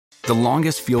The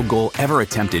longest field goal ever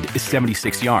attempted is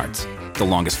 76 yards. The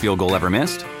longest field goal ever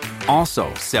missed?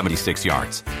 Also 76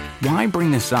 yards. Why bring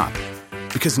this up?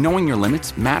 Because knowing your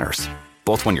limits matters,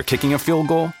 both when you're kicking a field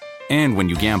goal and when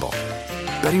you gamble.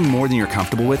 Betting more than you're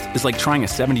comfortable with is like trying a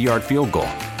 70-yard field goal.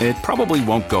 It probably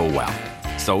won't go well.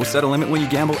 So set a limit when you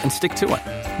gamble and stick to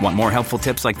it. Want more helpful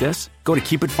tips like this? Go to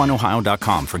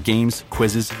keepitfunohio.com for games,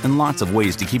 quizzes, and lots of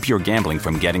ways to keep your gambling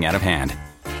from getting out of hand.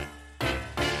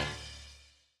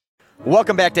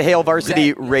 Welcome back to Hail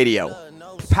Varsity Radio.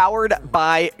 Powered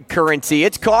by Currency.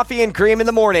 It's coffee and cream in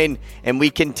the morning, and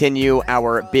we continue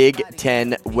our Big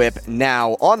Ten whip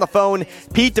now. On the phone,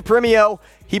 Pete DePrimio.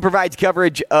 He provides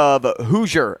coverage of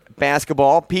Hoosier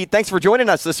basketball. Pete, thanks for joining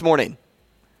us this morning.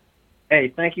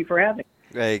 Hey, thank you for having me.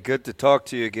 Hey, good to talk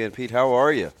to you again, Pete. How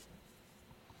are you?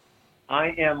 I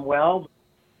am well.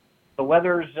 The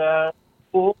weather's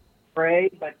cool,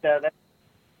 gray, but the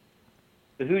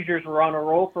Hoosiers were on a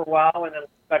roll for a while, and then it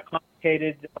got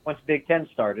complicated once Big Ten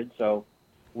started. So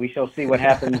we shall see what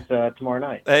happens tomorrow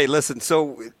night. Hey, listen,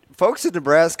 so folks in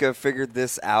Nebraska figured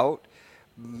this out.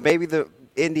 Maybe the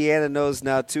Indiana knows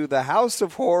now, too. The House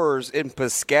of Horrors in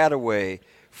Piscataway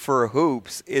for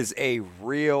hoops is a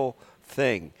real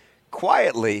thing.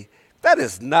 Quietly, that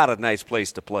is not a nice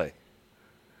place to play.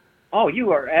 Oh,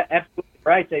 you are absolutely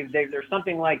right. They're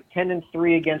something like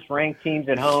 10-3 against ranked teams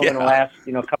at home in the last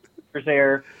couple of years.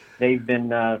 There, they've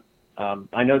been.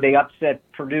 I know they upset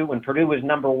Purdue when Purdue was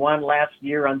number one last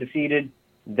year, undefeated.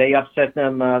 They upset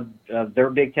them their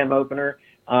Big Ten opener.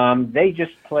 They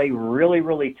just play really,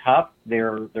 really tough.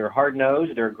 They're hard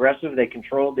nosed. They're aggressive. They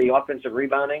control the offensive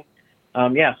rebounding.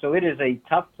 So it is a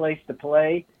tough place to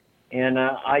play. And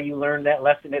IU learned that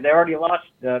lesson. They already lost.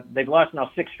 They've lost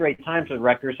now 6 straight times with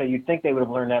Rutgers, so you'd think they would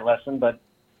have learned that lesson, but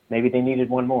maybe they needed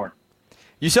one more.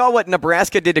 You saw what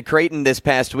Nebraska did to Creighton this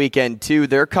past weekend, too.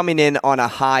 They're coming in on a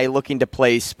high, looking to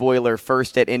play spoiler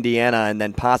first at Indiana and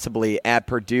then possibly at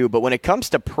Purdue. But when it comes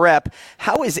to prep,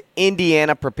 how is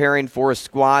Indiana preparing for a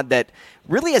squad that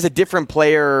really has a different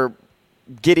player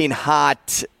getting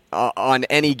hot on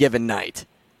any given night?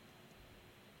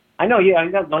 I know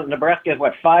Nebraska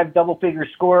has, 5 double-figure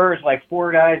scorers, like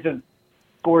 4 guys have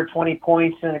scored 20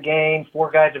 points in a game,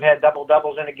 4 guys have had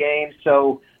double-doubles in a game,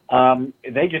 so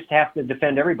they just have to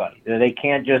defend everybody. They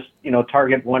can't just,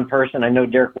 target one person. I know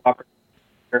Derek Walker,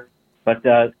 but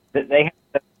they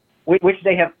have, which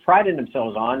they have prided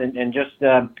themselves on, and just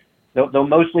they'll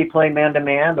mostly play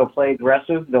man-to-man, they'll play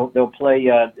aggressive, they'll play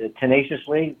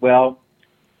tenaciously, well,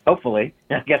 hopefully,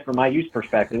 I guess from my use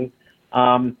perspective.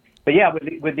 But yeah,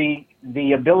 with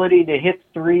the ability to hit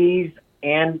threes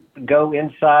and go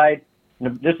inside,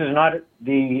 this is not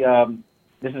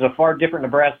this is a far different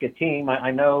Nebraska team.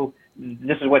 I know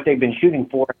this is what they've been shooting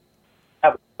for.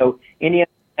 So Indiana,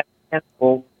 it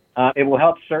will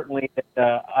help certainly that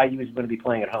IU is going to be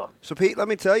playing at home. So Pete, let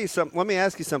me tell you something. Let me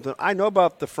ask you something. I know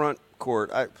about the front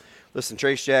court. Listen,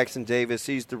 Trace Jackson Davis,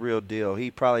 he's the real deal.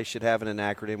 He probably should have an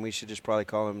acronym. We should just probably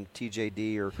call him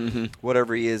TJD or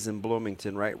whatever he is in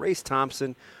Bloomington, right? Race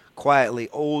Thompson, quietly,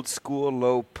 old school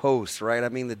low post, right? I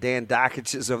mean, the Dan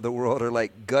Dockiches of the world are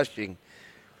like gushing.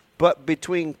 But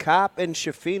between Kopp and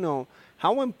Schifino,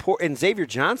 how important – and Xavier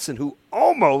Johnson, who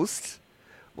almost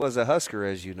was a Husker,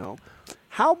 as you know,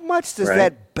 how much does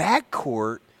that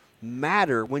backcourt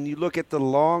matter when you look at the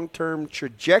long-term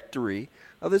trajectory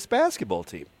of this basketball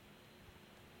team?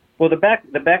 Well, the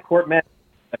backcourt mattered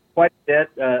quite a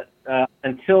bit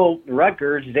until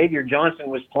Rutgers. Xavier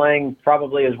Johnson was playing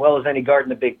probably as well as any guard in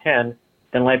the Big Ten.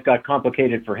 Then life got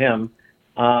complicated for him.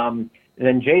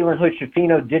 Then Jalen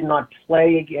Hood-Schifino did not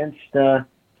play against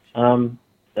last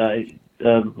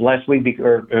week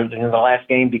or in the last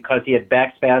game because he had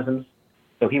back spasms.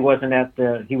 So he wasn't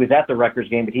he was at the Rutgers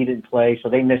game, but he didn't play, so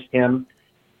they missed him.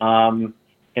 And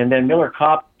then Miller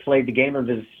Kopp played the game of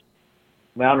his.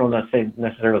 Well, I don't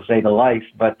necessarily say the life,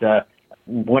 but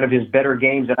one of his better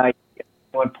games at IU,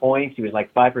 1 points. He was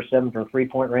like 5 for 7 from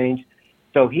 3-point range.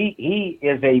 So he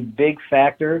is a big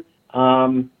factor.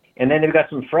 And then they've got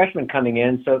some freshmen coming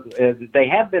in. So they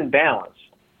have been balanced.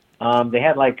 They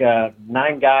had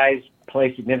 9 guys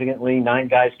play significantly, 9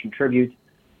 guys contribute.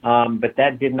 But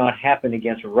that did not happen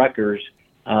against Rutgers.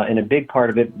 And a big part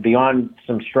of it, beyond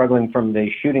some struggling from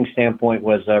the shooting standpoint,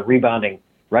 was rebounding.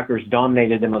 Rutgers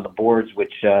dominated them on the boards,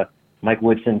 which Mike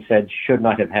Woodson said should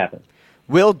not have happened.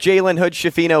 Will Jalen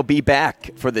Hood-Schifino be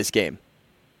back for this game?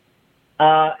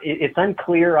 It's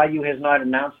unclear. IU has not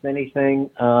announced anything.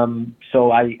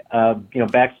 So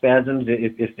back spasms,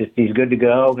 if he's good to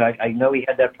go. I know he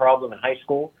had that problem in high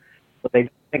school, but they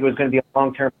didn't think it was going to be a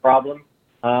long-term problem.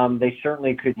 They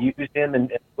certainly could use him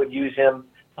and would use him,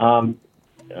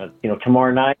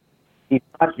 tomorrow night.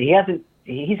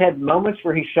 He's had moments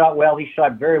where he shot well. He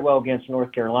shot very well against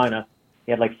North Carolina.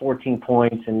 He had like 14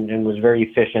 points and was very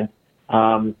efficient.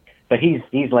 But he's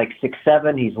like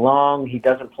 6'7". He's long. He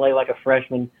doesn't play like a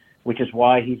freshman, which is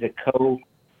why he's a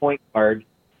co-point guard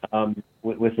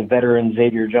with the veteran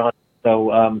Xavier Johnson.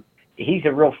 So he's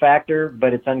a real factor,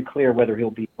 but it's unclear whether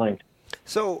he'll be playing.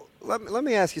 So let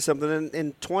me ask you something.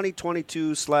 In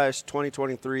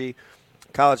 2022/2023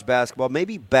 college basketball,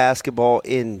 maybe basketball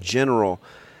in general,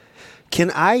 can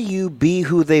IU be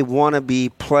who they want to be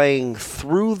playing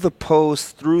through the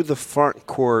post, through the front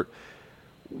court,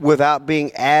 without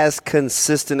being as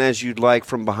consistent as you'd like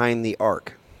from behind the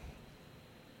arc?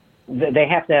 They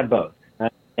have to have both.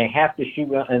 They have to shoot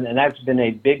well, and that's been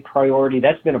a big priority.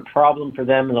 That's been a problem for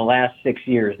them in the last 6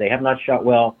 years. They have not shot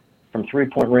well from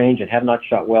three-point range and have not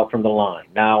shot well from the line.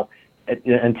 Now,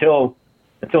 until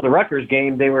the Rutgers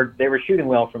game, they were shooting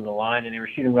well from the line and they were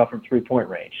shooting well from three-point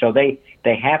range. So they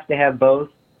have to have both.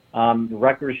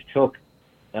 Rutgers took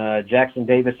Jackson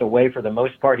Davis away for the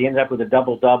most part. He ended up with a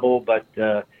double-double, but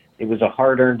it was a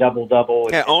hard-earned double-double.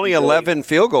 Yeah, only 11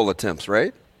 field goal attempts,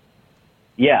 right?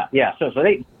 Yeah. So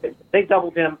they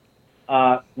doubled him.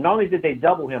 Not only did they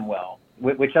double him well,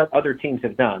 which other teams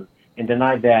have done, and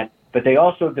denied that, but they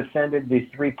also defended the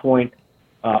three-point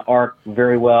arc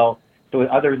very well. So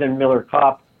other than Miller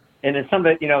Kopp, and then some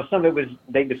of it was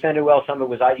they defended well. Some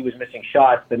of it was IU was missing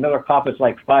shots. But Miller Kopp was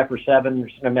like 5 for 7. I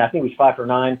think it was 5 for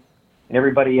 9, and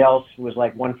everybody else was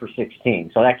like 1 for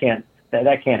 16. So that can't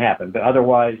happen. But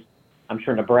otherwise, I'm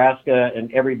sure Nebraska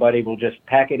and everybody will just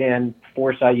pack it in.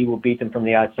 Force IU will beat them from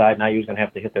the outside, and IU's going to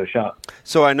have to hit those shots.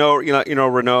 So I know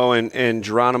Renault and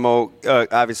Geronimo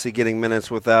obviously getting minutes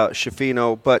without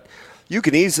Schifino, but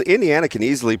Indiana can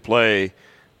easily play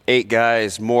 8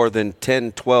 guys more than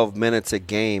 10, 12 minutes a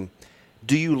game.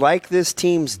 Do you like this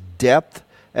team's depth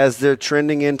as they're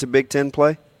trending into Big Ten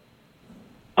play?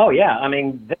 Oh yeah, I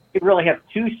mean they really have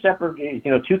two separate,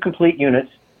 two complete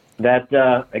units. That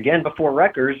again before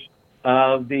Rutgers.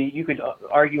 You could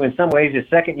argue in some ways the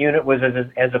second unit was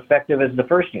as effective as the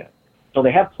first unit. So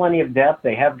they have plenty of depth.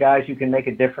 They have guys who can make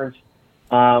a difference,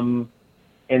 and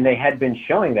they had been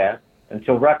showing that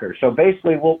until Rutgers. So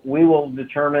basically, we will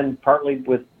determine partly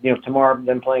with tomorrow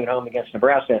them playing at home against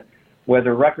Nebraska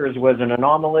whether Rutgers was an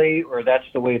anomaly or that's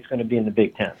the way it's going to be in the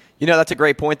Big Ten. That's a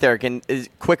great point there.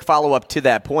 Quick follow-up to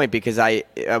that point, because I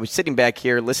was sitting back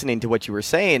here listening to what you were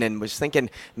saying and was thinking,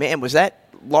 man, was that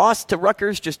loss to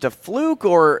Rutgers just a fluke,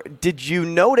 or did you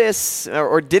notice,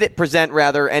 or did it present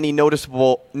rather any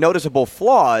noticeable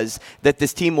flaws that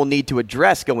this team will need to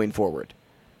address going forward?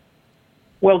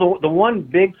 Well, the one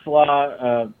big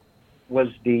flaw was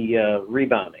the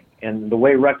rebounding and the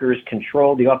way Rutgers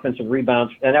controlled the offensive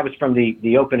rebounds, and that was from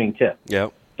the opening tip. Yeah.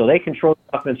 So they controlled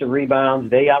the offensive rebounds.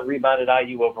 They out-rebounded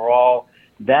IU overall.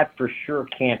 That for sure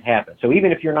can't happen. So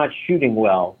even if you're not shooting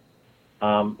well,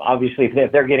 obviously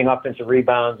if they're getting offensive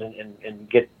rebounds and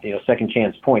get second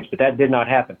chance points, but that did not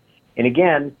happen. And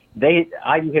again,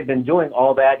 IU had been doing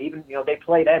all that. Even they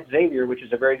played at Xavier, which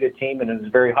is a very good team and it was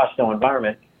a very hostile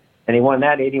environment, and they won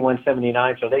that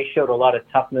 81-79. So they showed a lot of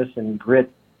toughness and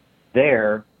grit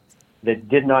there that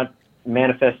did not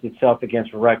manifest itself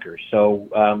against Rutgers.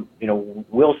 So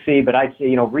we'll see. But I'd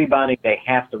say rebounding, they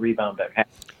have to rebound better.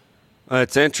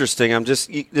 It's interesting.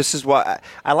 This is why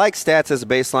I like stats as a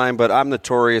baseline, but I'm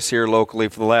notorious here locally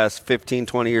for the last 15,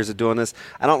 20 years of doing this.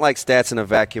 I don't like stats in a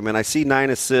vacuum. And I see 9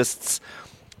 assists,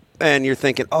 and you're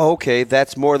thinking, oh, okay,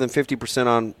 that's more than 50%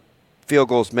 on field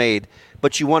goals made.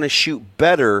 But you want to shoot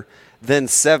better than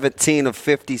 17 of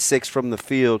 56 from the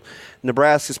field.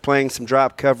 Nebraska's playing some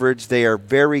drop coverage. They are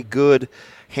very good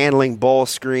handling ball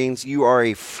screens. You are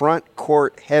a front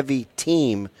court heavy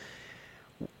team.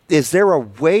 Is there a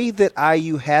way that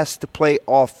IU has to play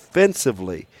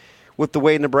offensively with the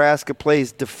way Nebraska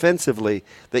plays defensively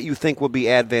that you think will be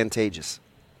advantageous?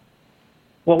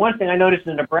 Well, one thing I noticed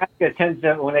in Nebraska tends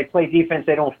to, when they play defense,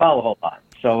 they don't foul a whole lot.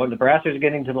 So Nebraska's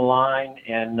getting to the line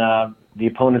and the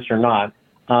opponents are not.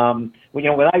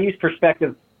 With IU's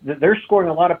perspective, they're scoring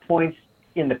a lot of points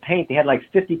in the paint. They had like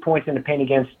 50 points in the paint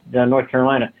against North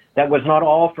Carolina. That was not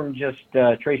all from just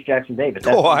Trace Jackson Davis.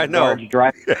 That's I know.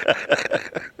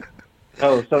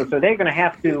 So they're going to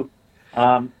have to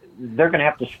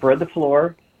spread the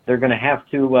floor. They're going to have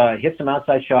to hit some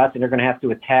outside shots, and they're going to have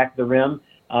to attack the rim.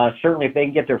 Certainly, if they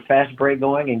can get their fast break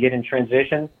going and get in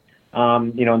transition,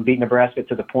 and beat Nebraska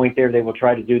to the point there, they will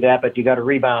try to do that. But you got to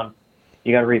rebound.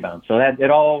 So that it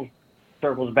all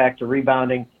circles back to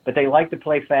rebounding. But they like to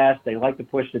play fast. They like to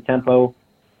push the tempo.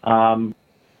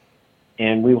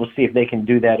 And we will see if they can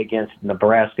do that against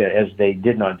Nebraska as they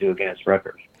did not do against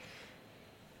Rutgers.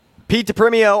 Pete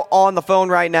DePrimio on the phone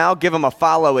right now. Give him a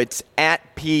follow. It's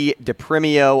at P.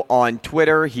 DePrimio on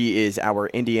Twitter. He is our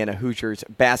Indiana Hoosiers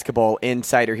basketball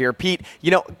insider here. Pete,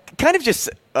 kind of just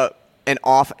an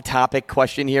off-topic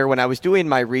question here. When I was doing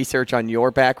my research on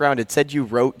your background, it said you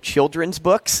wrote children's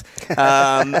books.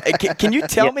 Can you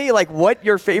tell me what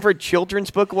your favorite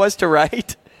children's book was to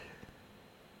write?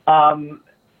 The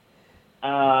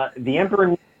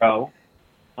Emperor Nero,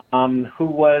 who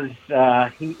was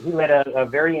he had a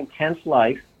very intense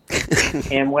life,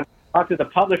 and when I talked to the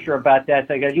publisher about that,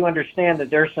 they go, "You understand that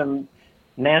there's some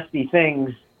nasty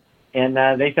things," and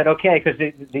they said, "Okay," because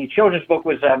the children's book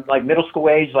was like middle school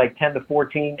age, like 10 to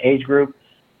 14 age group.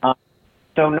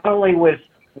 So not only was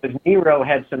Nero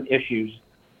had some issues,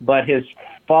 but his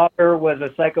father was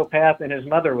a psychopath and his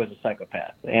mother was a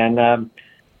psychopath, and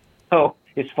so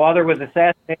his father was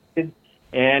assassinated,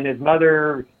 and his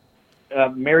mother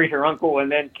married her uncle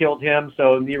and then killed him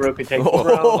so Nero could take the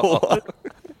throne.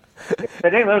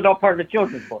 But anyway, that was all part of the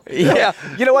children's book. Yeah.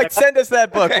 You know what? Send us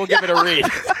that book. We'll give it a read.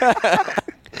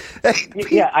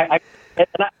 Yeah,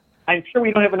 I'm sure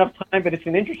we don't have enough time, but it's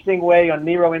an interesting way on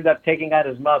Nero ended up taking out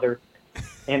his mother.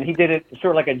 And he did it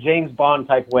sort of like a James Bond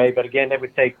type way, but again, that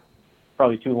would take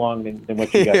probably too long than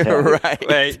what you got there. Right.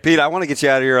 Hey, Pete, I want to get you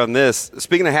out of here on this.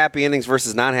 Speaking of happy endings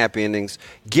versus non-happy endings,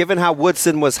 given how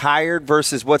Woodson was hired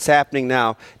versus what's happening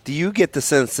now, do you get the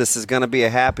sense this is going to be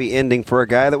a happy ending for a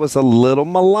guy that was a little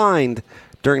maligned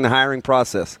during the hiring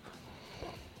process?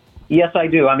 Yes, I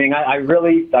do. I mean, I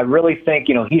really think,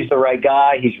 he's the right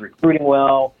guy. He's recruiting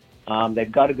well.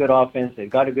 They've got a good offense. They've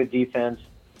got a good defense.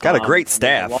 Got a great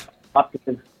staff.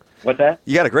 What's that?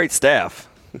 You got a great staff.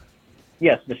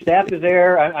 Yes, the staff is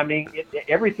there.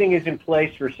 Everything is in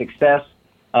place for success.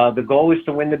 The goal is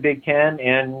to win the Big Ten,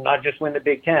 and not just win the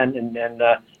Big Ten. And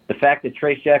the fact that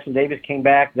Trayce Jackson-Davis came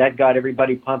back, that got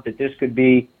everybody pumped that this could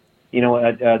be,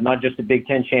 not just a Big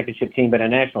Ten championship team, but a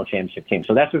national championship team.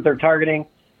 So that's what they're targeting.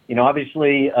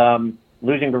 Obviously,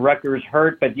 losing to Rutgers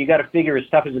hurt, but you got to figure as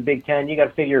tough as the Big Ten, you got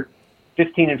to figure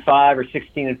 15-5 or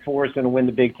 16-4 is going to win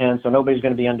the Big Ten. So nobody's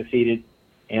going to be undefeated,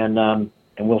 and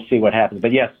we'll see what happens.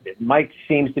 But yes, Mike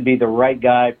seems to be the right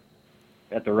guy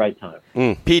at the right time.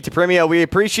 Pete DePrimio, we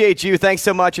appreciate you. Thanks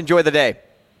so much. Enjoy the day.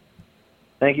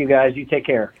 Thank you, guys. You take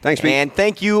care. Thanks, Pete. And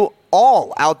thank you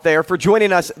all out there for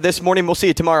joining us this morning. We'll see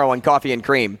you tomorrow on Coffee and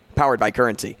Cream, powered by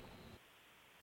Currency.